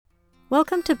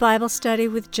Welcome to Bible Study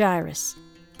with Jairus,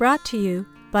 brought to you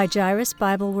by Jairus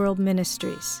Bible World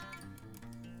Ministries.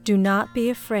 Do not be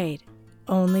afraid,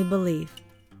 only believe.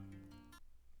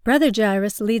 Brother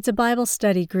Jairus leads a Bible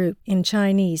study group in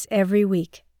Chinese every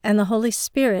week, and the Holy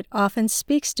Spirit often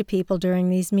speaks to people during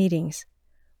these meetings.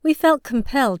 We felt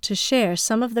compelled to share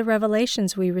some of the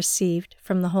revelations we received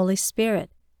from the Holy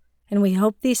Spirit, and we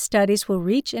hope these studies will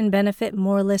reach and benefit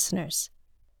more listeners.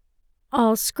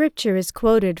 All scripture is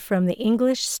quoted from the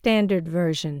English Standard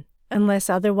Version, unless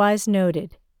otherwise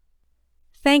noted.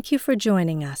 Thank you for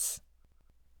joining us.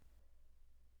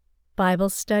 Bible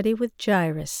Study with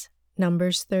Jairus,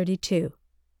 Numbers 32.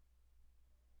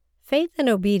 Faith and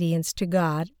obedience to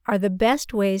God are the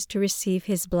best ways to receive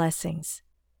His blessings.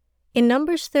 In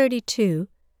Numbers 32,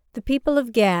 the people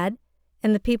of Gad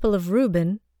and the people of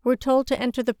Reuben were told to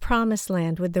enter the Promised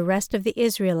Land with the rest of the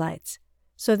Israelites,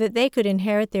 so that they could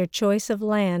inherit their choice of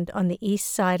land on the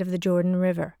east side of the Jordan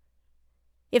River.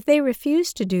 If they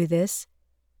refused to do this,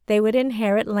 they would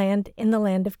inherit land in the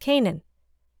land of Canaan,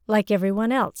 like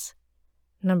everyone else.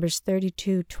 Numbers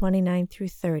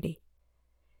 32:29-30.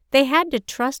 They had to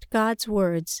trust God's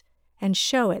words and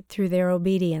show it through their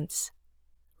obedience.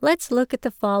 Let's look at the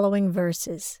following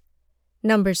verses.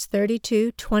 Numbers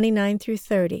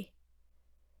 32:29-30.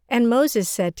 And Moses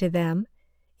said to them,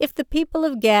 If the people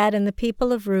of Gad and the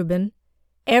people of Reuben,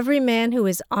 every man who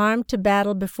is armed to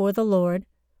battle before the Lord,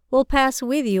 will pass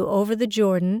with you over the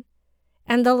Jordan,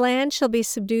 and the land shall be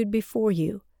subdued before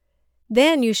you,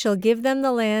 then you shall give them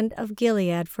the land of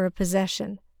Gilead for a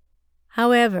possession.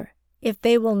 However, if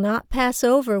they will not pass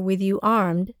over with you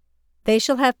armed, they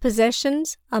shall have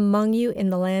possessions among you in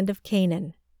the land of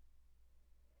Canaan.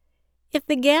 If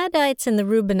the Gadites and the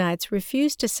Reubenites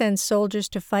refused to send soldiers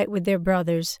to fight with their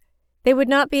brothers, they would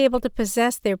not be able to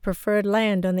possess their preferred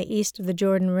land on the east of the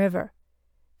Jordan River.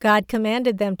 God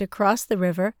commanded them to cross the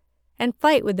river and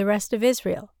fight with the rest of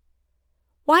Israel.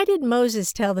 Why did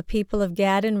Moses tell the people of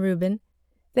Gad and Reuben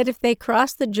that if they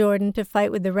crossed the Jordan to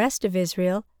fight with the rest of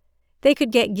Israel, they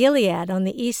could get Gilead on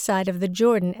the east side of the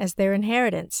Jordan as their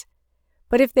inheritance,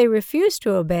 but if they refused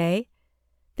to obey,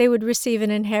 they would receive an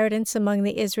inheritance among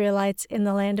the Israelites in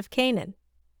the land of Canaan?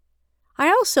 I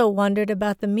also wondered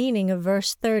about the meaning of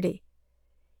verse 30.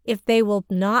 If they will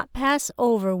not pass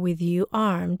over with you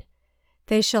armed,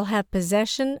 they shall have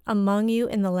possession among you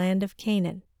in the land of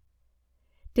Canaan.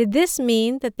 Did this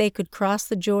mean that they could cross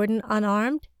the Jordan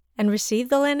unarmed and receive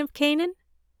the land of Canaan?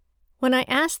 When I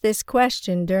asked this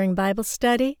question during Bible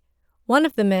study, one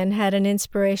of the men had an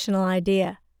inspirational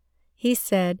idea. He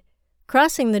said,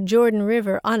 crossing the Jordan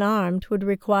River unarmed would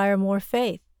require more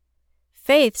faith.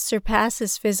 Faith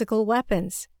surpasses physical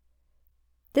weapons.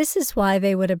 This is why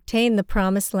they would obtain the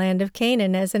promised land of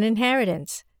Canaan as an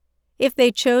inheritance. If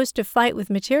they chose to fight with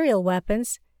material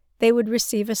weapons, they would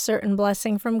receive a certain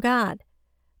blessing from God,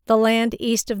 the land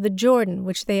east of the Jordan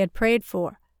which they had prayed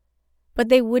for, but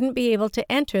they wouldn't be able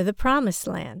to enter the promised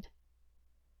land.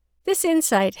 This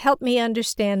insight helped me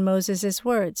understand Moses'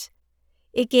 words.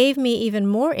 It gave me even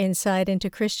more insight into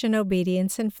Christian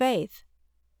obedience and faith.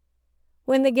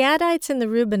 When the Gadites and the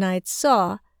Reubenites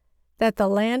saw that the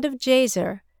land of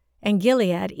Jazer and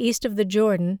Gilead east of the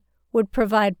Jordan would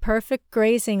provide perfect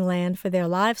grazing land for their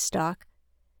livestock,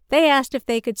 they asked if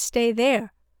they could stay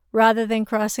there rather than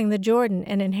crossing the Jordan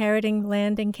and inheriting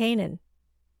land in Canaan.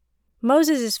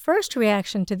 Moses' first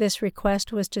reaction to this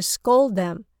request was to scold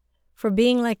them for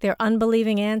being like their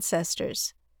unbelieving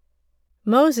ancestors.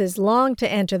 Moses longed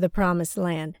to enter the promised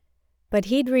land, but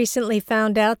he'd recently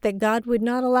found out that God would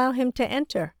not allow him to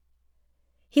enter.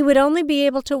 He would only be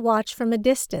able to watch from a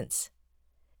distance.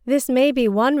 This may be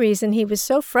one reason he was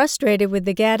so frustrated with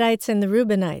the Gadites and the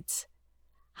Reubenites.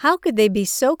 How could they be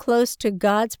so close to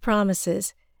God's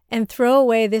promises and throw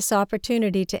away this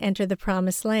opportunity to enter the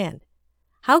promised land?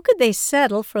 How could they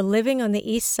settle for living on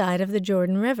the east side of the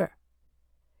Jordan River?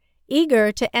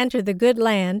 Eager to enter the good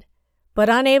land, but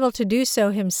unable to do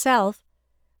so himself,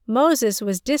 Moses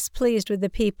was displeased with the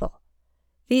people.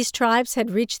 These tribes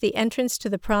had reached the entrance to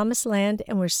the promised land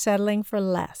and were settling for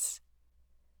less.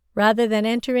 Rather than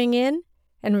entering in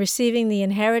and receiving the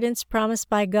inheritance promised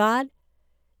by God,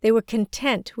 they were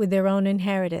content with their own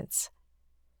inheritance.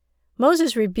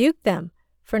 Moses rebuked them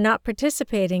for not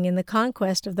participating in the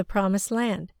conquest of the promised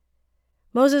land.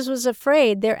 Moses was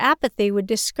afraid their apathy would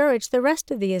discourage the rest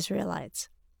of the Israelites.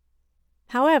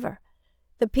 However,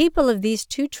 the people of these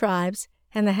two tribes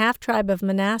and the half-tribe of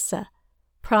Manasseh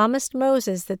promised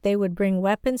Moses that they would bring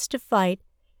weapons to fight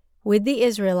with the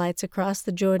Israelites across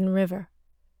the Jordan River.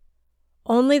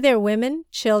 Only their women,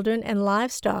 children, and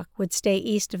livestock would stay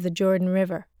east of the Jordan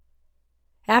River.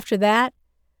 After that,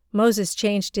 Moses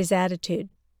changed his attitude.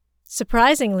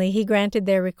 Surprisingly, he granted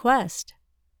their request.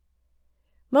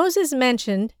 Moses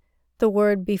mentioned the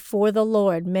word "before the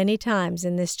Lord" many times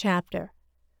in this chapter.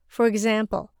 For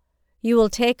example, "You will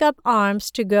take up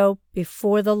arms to go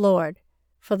before the Lord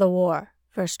for the war,"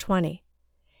 verse 20.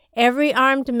 "Every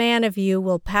armed man of you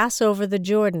will pass over the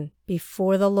Jordan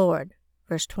before the Lord,"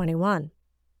 verse 21.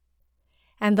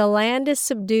 "And the land is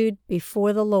subdued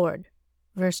before the Lord,"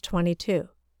 verse 22.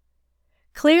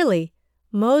 Clearly,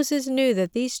 Moses knew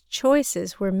that these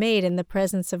choices were made in the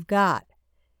presence of God,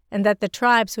 and that the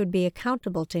tribes would be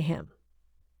accountable to him.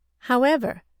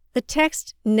 However, the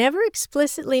text never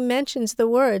explicitly mentions the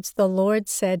words "the Lord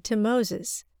said to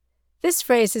Moses." This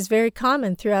phrase is very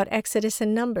common throughout Exodus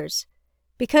and Numbers.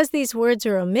 Because these words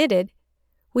are omitted,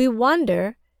 we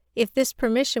wonder if this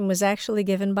permission was actually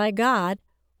given by God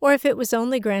or if it was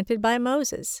only granted by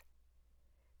Moses.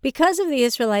 Because of the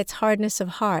Israelites' hardness of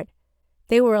heart,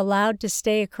 they were allowed to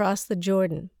stay across the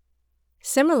Jordan.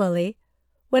 Similarly,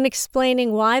 when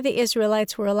explaining why the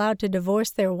Israelites were allowed to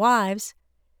divorce their wives,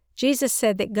 Jesus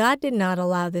said that God did not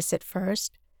allow this at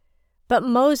first, but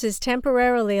Moses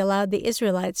temporarily allowed the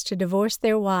Israelites to divorce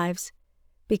their wives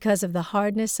because of the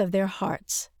hardness of their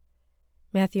hearts.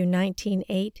 Matthew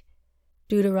 19:8,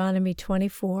 Deuteronomy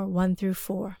 24,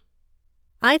 1-4.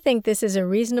 I think this is a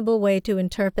reasonable way to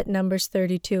interpret Numbers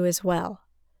 32 as well.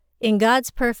 In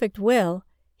God's perfect will,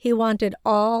 He wanted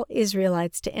all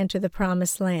Israelites to enter the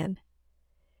Promised Land.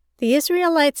 The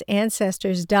Israelites'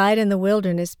 ancestors died in the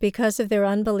wilderness because of their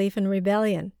unbelief and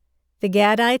rebellion. The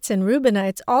Gadites and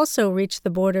Reubenites also reached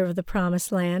the border of the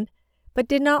Promised Land, but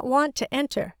did not want to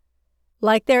enter.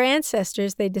 Like their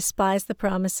ancestors, they despised the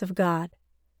promise of God.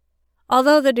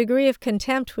 Although the degree of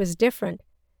contempt was different,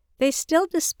 they still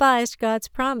despised God's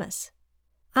promise.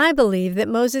 I believe that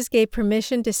Moses gave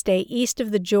permission to stay east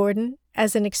of the Jordan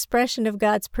as an expression of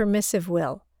God's permissive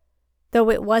will. Though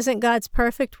it wasn't God's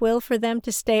perfect will for them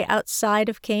to stay outside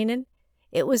of Canaan,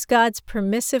 it was God's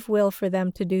permissive will for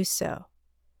them to do so.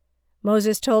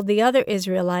 Moses told the other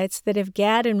Israelites that if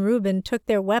Gad and Reuben took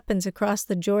their weapons across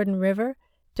the Jordan River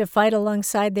to fight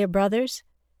alongside their brothers,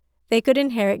 they could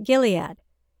inherit Gilead,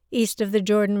 east of the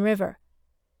Jordan River.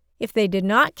 If they did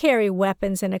not carry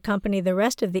weapons and accompany the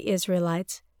rest of the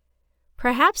Israelites,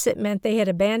 perhaps it meant they had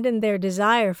abandoned their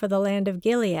desire for the land of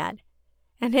Gilead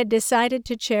and had decided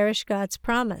to cherish God's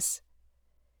promise.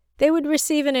 They would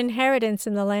receive an inheritance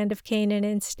in the land of Canaan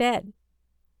instead.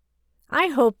 I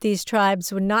hope these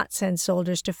tribes would not send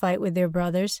soldiers to fight with their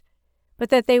brothers, but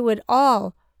that they would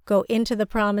all go into the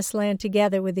Promised Land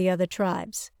together with the other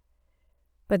tribes.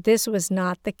 But this was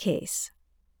not the case.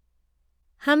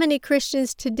 How many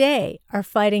Christians today are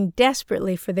fighting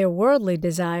desperately for their worldly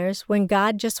desires when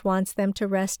God just wants them to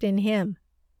rest in Him?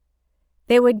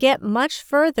 They would get much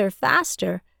further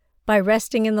faster by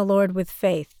resting in the Lord with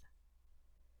faith.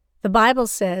 The Bible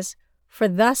says, "For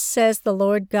thus says the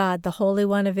Lord God, the Holy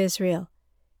One of Israel,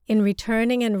 in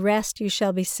returning and rest you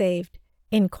shall be saved,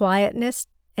 in quietness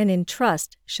and in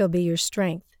trust shall be your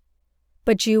strength.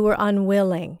 But you were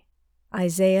unwilling."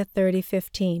 Isaiah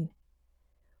 30:15.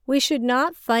 We should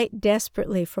not fight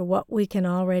desperately for what we can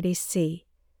already see,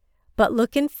 but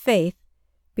look in faith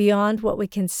beyond what we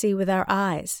can see with our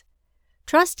eyes.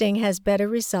 Trusting has better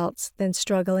results than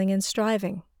struggling and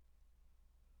striving.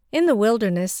 In the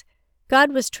wilderness,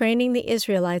 God was training the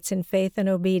Israelites in faith and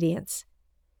obedience.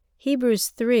 Hebrews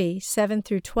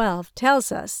 3:7-12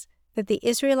 tells us that the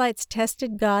Israelites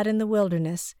tested God in the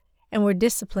wilderness and were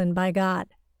disciplined by God.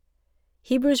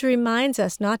 Hebrews reminds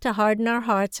us not to harden our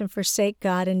hearts and forsake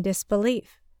God in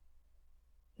disbelief.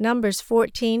 Numbers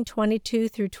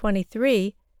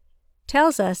 14:22-23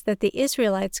 tells us that the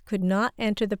Israelites could not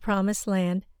enter the Promised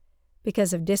Land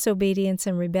because of disobedience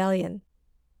and rebellion.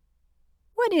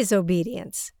 What is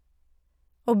obedience?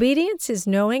 Obedience is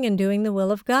knowing and doing the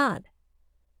will of God.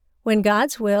 When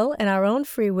God's will and our own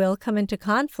free will come into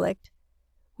conflict,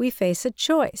 we face a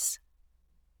choice.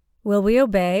 Will we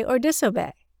obey or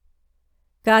disobey?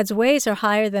 God's ways are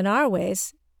higher than our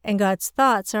ways, and God's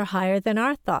thoughts are higher than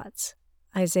our thoughts.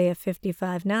 Isaiah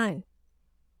 55:9.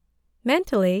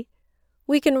 Mentally,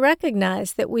 we can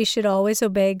recognize that we should always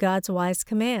obey God's wise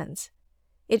commands.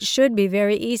 It should be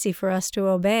very easy for us to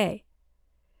obey,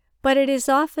 but it is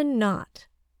often not.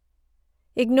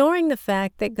 Ignoring the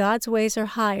fact that God's ways are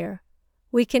higher,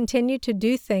 we continue to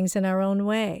do things in our own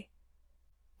way.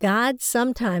 God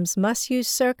sometimes must use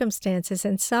circumstances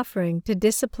and suffering to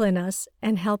discipline us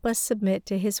and help us submit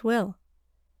to His will.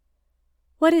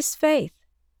 What is faith?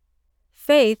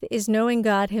 Faith is knowing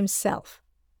God Himself.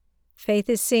 Faith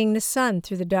is seeing the sun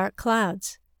through the dark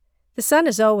clouds. The sun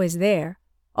is always there,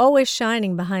 always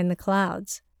shining behind the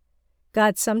clouds.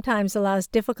 God sometimes allows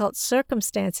difficult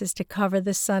circumstances to cover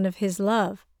the sun of His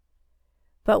love.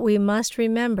 But we must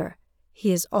remember,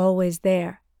 He is always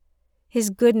there. His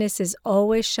goodness is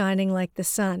always shining like the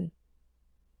sun.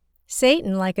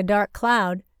 Satan, like a dark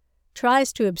cloud,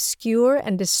 tries to obscure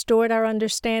and distort our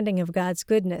understanding of God's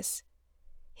goodness.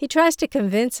 He tries to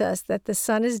convince us that the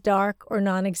sun is dark or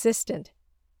non-existent.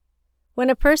 When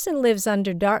a person lives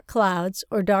under dark clouds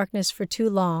or darkness for too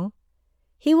long,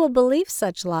 he will believe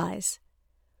such lies.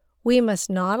 We must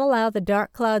not allow the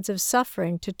dark clouds of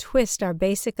suffering to twist our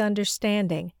basic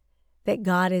understanding that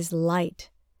God is light.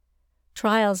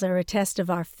 Trials are a test of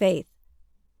our faith.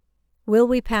 Will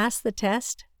we pass the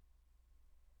test?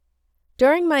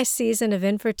 During my season of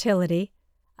infertility,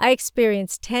 I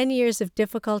experienced 10 years of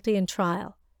difficulty and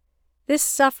trial. This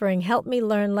suffering helped me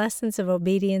learn lessons of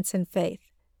obedience and faith.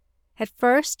 At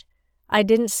first, I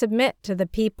didn't submit to the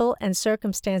people and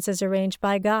circumstances arranged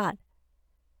by God.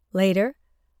 Later,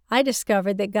 I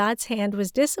discovered that God's hand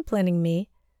was disciplining me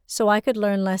so I could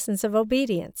learn lessons of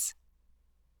obedience.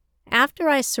 After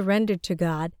I surrendered to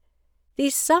God,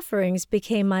 these sufferings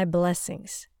became my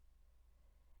blessings.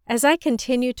 As I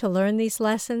continued to learn these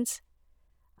lessons,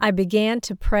 I began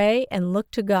to pray and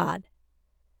look to God.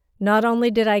 Not only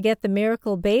did I get the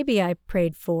miracle baby I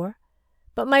prayed for,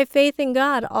 but my faith in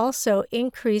God also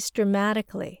increased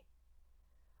dramatically.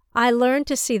 I learned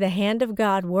to see the hand of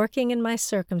God working in my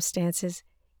circumstances,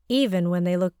 even when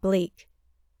they look bleak.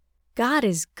 God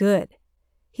is good.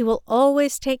 He will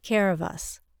always take care of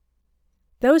us.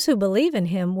 Those who believe in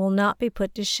Him will not be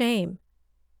put to shame.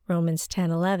 Romans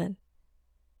 10:11.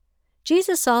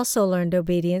 Jesus also learned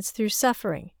obedience through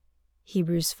suffering.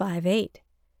 Hebrews 5:8.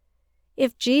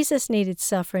 If Jesus needed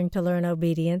suffering to learn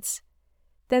obedience,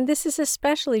 then this is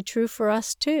especially true for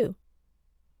us too.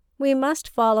 We must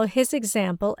follow His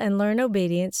example and learn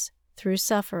obedience through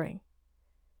suffering.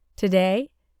 Today,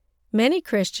 many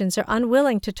Christians are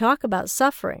unwilling to talk about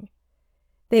suffering.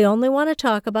 They only want to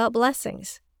talk about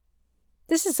blessings.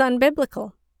 This is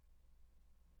unbiblical.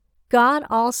 God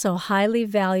also highly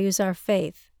values our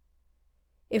faith.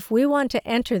 If we want to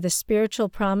enter the spiritual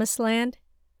promised land,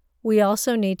 we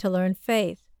also need to learn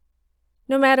faith.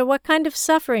 No matter what kind of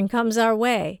suffering comes our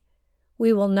way,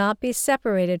 we will not be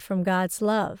separated from God's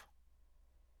love.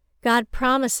 God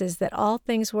promises that all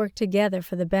things work together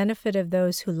for the benefit of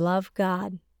those who love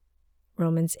God.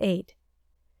 Romans 8.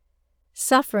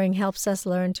 Suffering helps us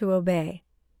learn to obey.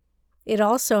 It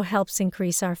also helps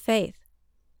increase our faith.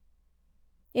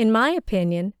 In my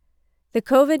opinion, the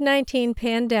COVID-19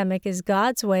 pandemic is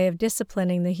God's way of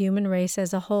disciplining the human race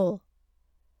as a whole.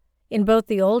 In both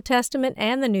the Old Testament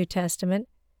and the New Testament,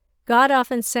 God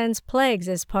often sends plagues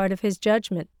as part of His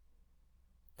judgment.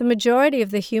 The majority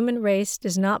of the human race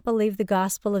does not believe the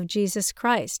gospel of Jesus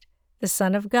Christ, the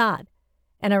Son of God,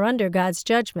 and are under God's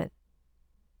judgment.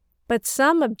 But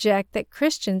some object that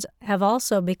Christians have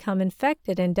also become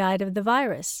infected and died of the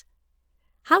virus.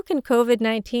 How can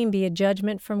COVID-19 be a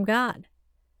judgment from God?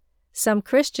 Some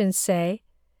Christians say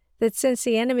that since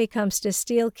the enemy comes to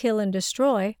steal, kill, and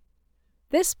destroy,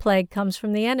 this plague comes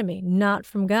from the enemy, not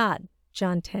from God.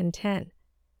 John 10:10.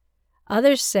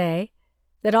 Others say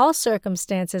that all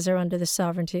circumstances are under the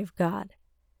sovereignty of God.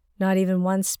 Not even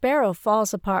one sparrow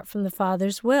falls apart from the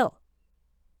Father's will.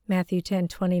 Matthew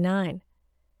 10:29.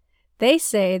 They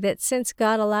say that since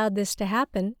God allowed this to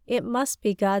happen, it must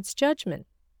be God's judgment.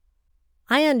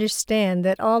 I understand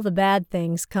that all the bad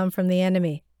things come from the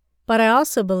enemy, but I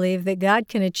also believe that God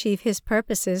can achieve His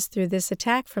purposes through this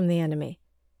attack from the enemy.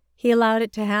 He allowed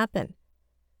it to happen.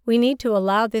 We need to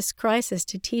allow this crisis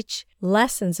to teach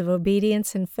lessons of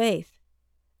obedience and faith.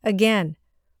 Again,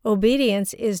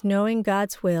 obedience is knowing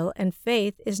God's will, and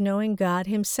faith is knowing God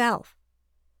Himself.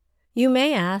 You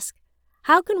may ask,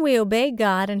 how can we obey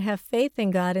God and have faith in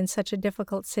God in such a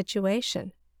difficult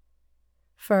situation?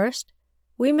 First,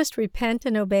 we must repent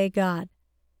and obey God.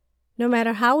 No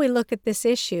matter how we look at this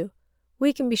issue,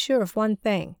 we can be sure of one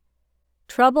thing.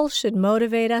 Trouble should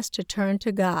motivate us to turn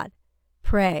to God,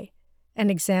 pray,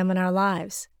 and examine our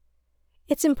lives.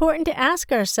 It's important to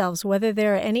ask ourselves whether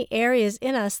there are any areas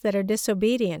in us that are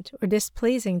disobedient or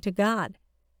displeasing to God.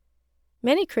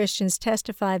 Many Christians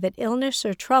testify that illness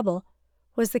or trouble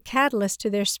was the catalyst to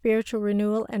their spiritual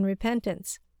renewal and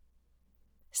repentance.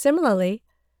 Similarly,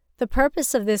 the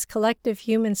purpose of this collective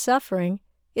human suffering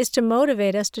is to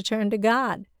motivate us to turn to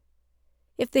God.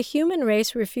 If the human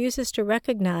race refuses to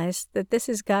recognize that this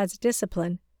is God's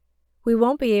discipline, we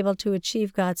won't be able to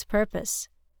achieve God's purpose.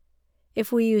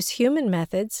 If we use human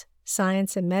methods,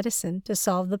 science and medicine, to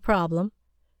solve the problem,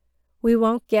 we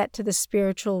won't get to the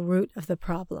spiritual root of the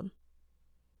problem.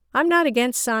 I'm not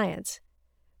against science,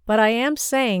 but I am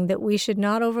saying that we should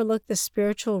not overlook the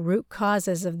spiritual root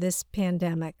causes of this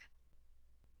pandemic.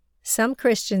 Some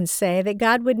Christians say that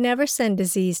God would never send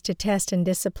disease to test and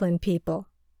discipline people,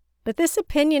 but this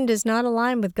opinion does not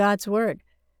align with God's word.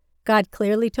 God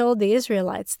clearly told the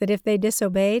Israelites that if they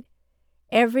disobeyed,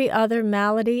 every other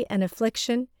malady and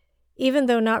affliction, even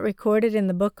though not recorded in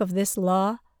the book of this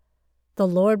law, the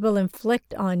Lord will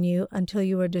inflict on you until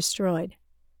you are destroyed.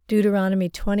 Deuteronomy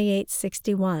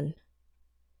 28:61.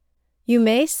 You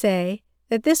may say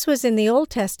that this was in the Old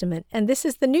Testament and this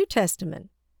is the New Testament.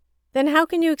 Then how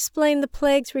can you explain the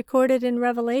plagues recorded in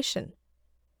Revelation?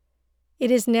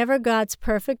 It is never God's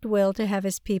perfect will to have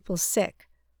His people sick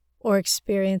or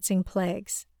experiencing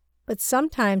plagues, but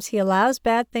sometimes He allows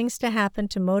bad things to happen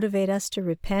to motivate us to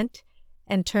repent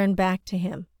and turn back to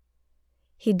Him.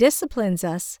 He disciplines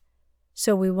us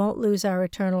so we won't lose our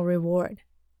eternal reward.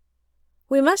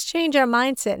 We must change our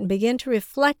mindset and begin to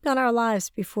reflect on our lives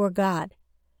before God.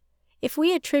 If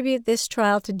we attribute this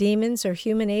trial to demons or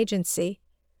human agency,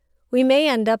 we may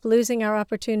end up losing our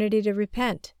opportunity to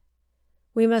repent.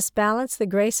 We must balance the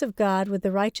grace of God with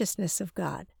the righteousness of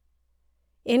God.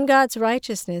 In God's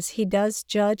righteousness, He does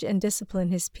judge and discipline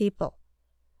His people,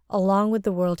 along with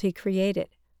the world He created.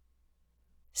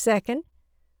 Second,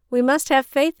 we must have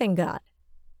faith in God.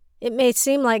 It may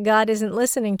seem like God isn't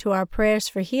listening to our prayers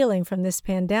for healing from this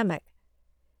pandemic.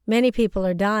 Many people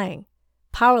are dying,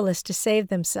 powerless to save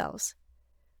themselves.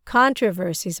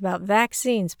 Controversies about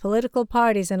vaccines, political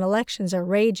parties, and elections are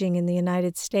raging in the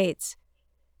United States.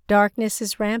 Darkness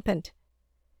is rampant.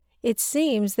 It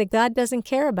seems that God doesn't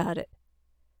care about it.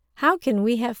 How can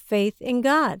we have faith in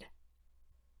God?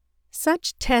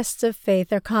 Such tests of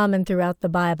faith are common throughout the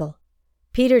Bible.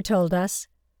 Peter told us,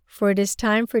 "For it is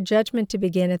time for judgment to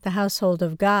begin at the household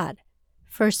of God."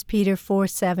 1 Peter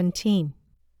 4:17.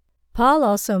 Paul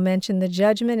also mentioned the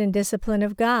judgment and discipline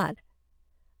of God.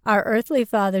 Our earthly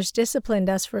fathers disciplined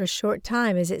us for a short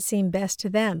time as it seemed best to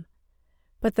them,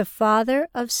 but the Father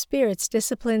of spirits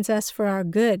disciplines us for our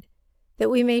good, that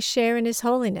we may share in His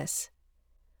holiness.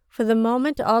 For the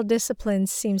moment, all discipline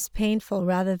seems painful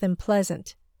rather than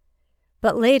pleasant,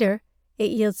 but later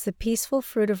it yields the peaceful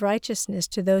fruit of righteousness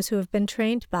to those who have been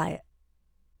trained by it.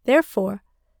 Therefore,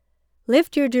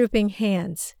 lift your drooping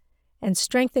hands and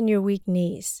strengthen your weak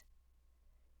knees.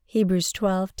 Hebrews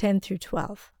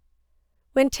 12:10-12.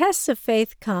 When tests of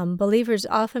faith come, believers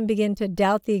often begin to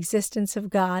doubt the existence of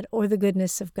God or the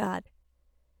goodness of God.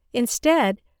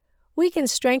 Instead, we can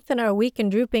strengthen our weak and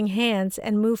drooping hands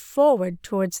and move forward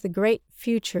towards the great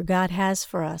future God has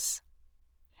for us.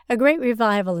 A great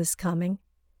revival is coming.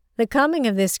 The coming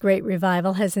of this great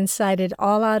revival has incited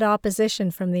all-out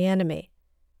opposition from the enemy.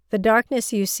 The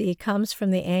darkness you see comes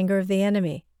from the anger of the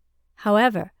enemy.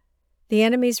 However, the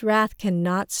enemy's wrath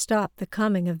cannot stop the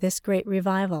coming of this great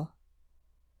revival.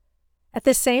 At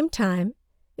the same time,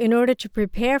 in order to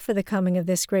prepare for the coming of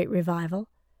this great revival,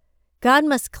 God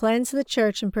must cleanse the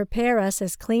church and prepare us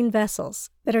as clean vessels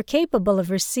that are capable of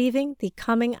receiving the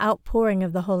coming outpouring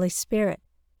of the Holy Spirit.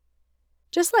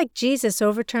 Just like Jesus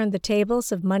overturned the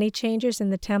tables of money changers in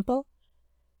the temple,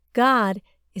 God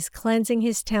is cleansing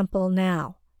His temple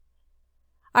now.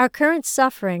 Our current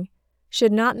suffering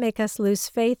should not make us lose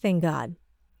faith in God.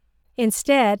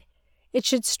 Instead, it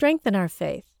should strengthen our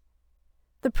faith.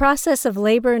 The process of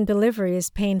labor and delivery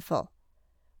is painful,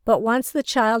 but once the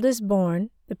child is born,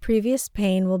 the previous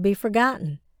pain will be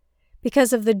forgotten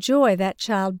because of the joy that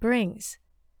child brings.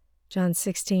 John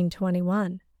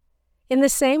 16:21. In the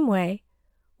same way,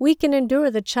 we can endure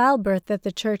the childbirth that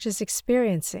the church is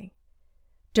experiencing.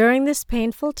 During this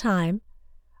painful time,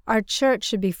 our church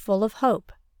should be full of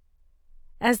hope.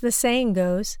 As the saying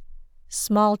goes,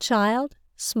 small child,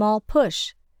 small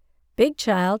push. Big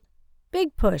child,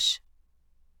 big push.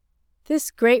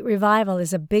 This great revival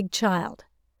is a big child,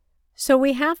 so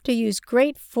we have to use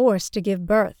great force to give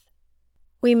birth.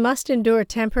 We must endure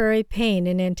temporary pain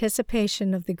in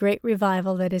anticipation of the great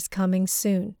revival that is coming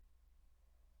soon.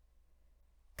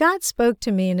 God spoke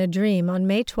to me in a dream on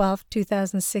May 12,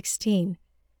 2016,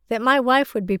 that my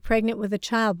wife would be pregnant with a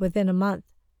child within a month.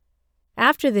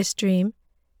 After this dream,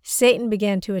 Satan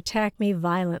began to attack me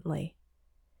violently.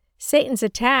 Satan's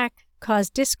attack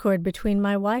caused discord between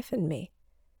my wife and me.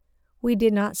 We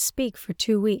did not speak for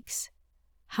 2 weeks.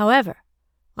 However,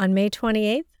 on May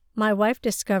 28th, my wife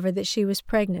discovered that she was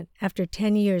pregnant after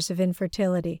 10 years of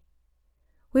infertility.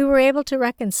 We were able to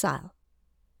reconcile.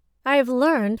 I have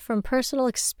learned from personal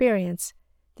experience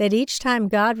that each time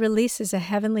God releases a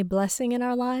heavenly blessing in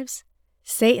our lives,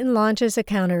 Satan launches a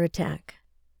counterattack.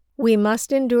 We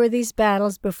must endure these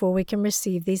battles before we can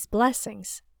receive these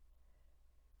blessings.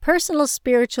 Personal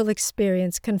spiritual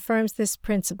experience confirms this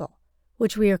principle,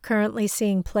 which we are currently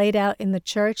seeing played out in the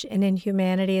church and in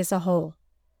humanity as a whole.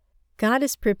 God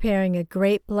is preparing a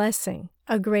great blessing,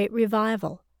 a great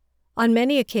revival. On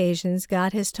many occasions,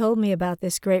 God has told me about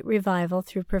this great revival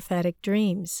through prophetic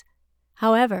dreams.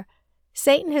 However,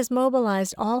 Satan has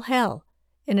mobilized all hell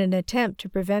in an attempt to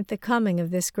prevent the coming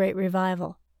of this great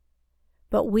revival.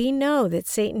 But we know that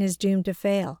Satan is doomed to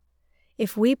fail.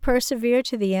 If we persevere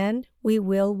to the end, we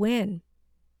will win.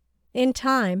 In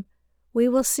time, we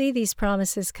will see these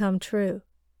promises come true.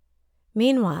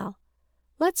 Meanwhile,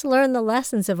 let's learn the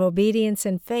lessons of obedience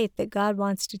and faith that God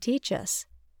wants to teach us.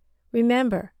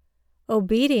 Remember,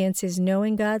 obedience is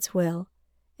knowing God's will,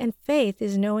 and faith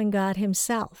is knowing God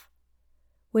Himself.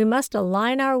 We must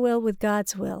align our will with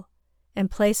God's will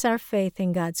and place our faith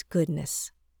in God's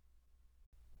goodness.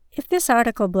 If this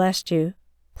article blessed you,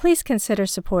 please consider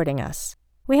supporting us.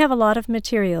 We have a lot of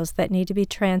materials that need to be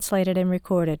translated and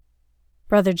recorded.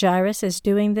 Brother Jairus is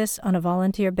doing this on a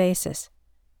volunteer basis,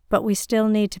 but we still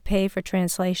need to pay for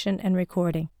translation and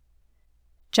recording.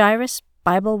 Jairus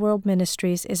Bible World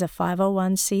Ministries is a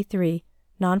 501c3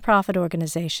 nonprofit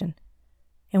organization,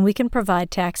 and we can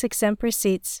provide tax-exempt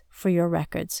receipts for your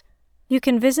records. You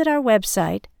can visit our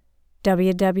website,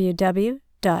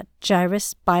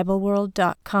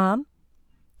 www.jairusbibleworld.com,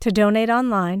 to donate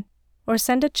online or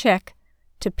send a check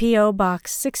to P.O.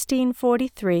 Box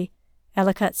 1643,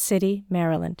 Ellicott City,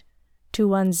 Maryland,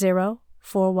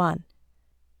 21041.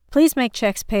 Please make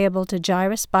checks payable to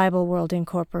Jairus Bible World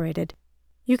Incorporated.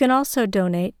 You can also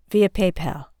donate via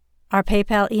PayPal. Our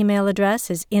PayPal email address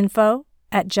is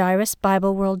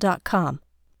info@jairusbibleworld.com.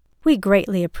 We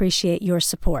greatly appreciate your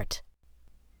support.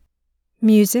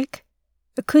 Music,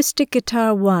 Acoustic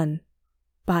Guitar 1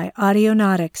 by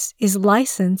Audionautics is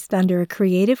licensed under a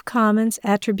Creative Commons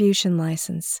Attribution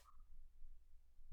License.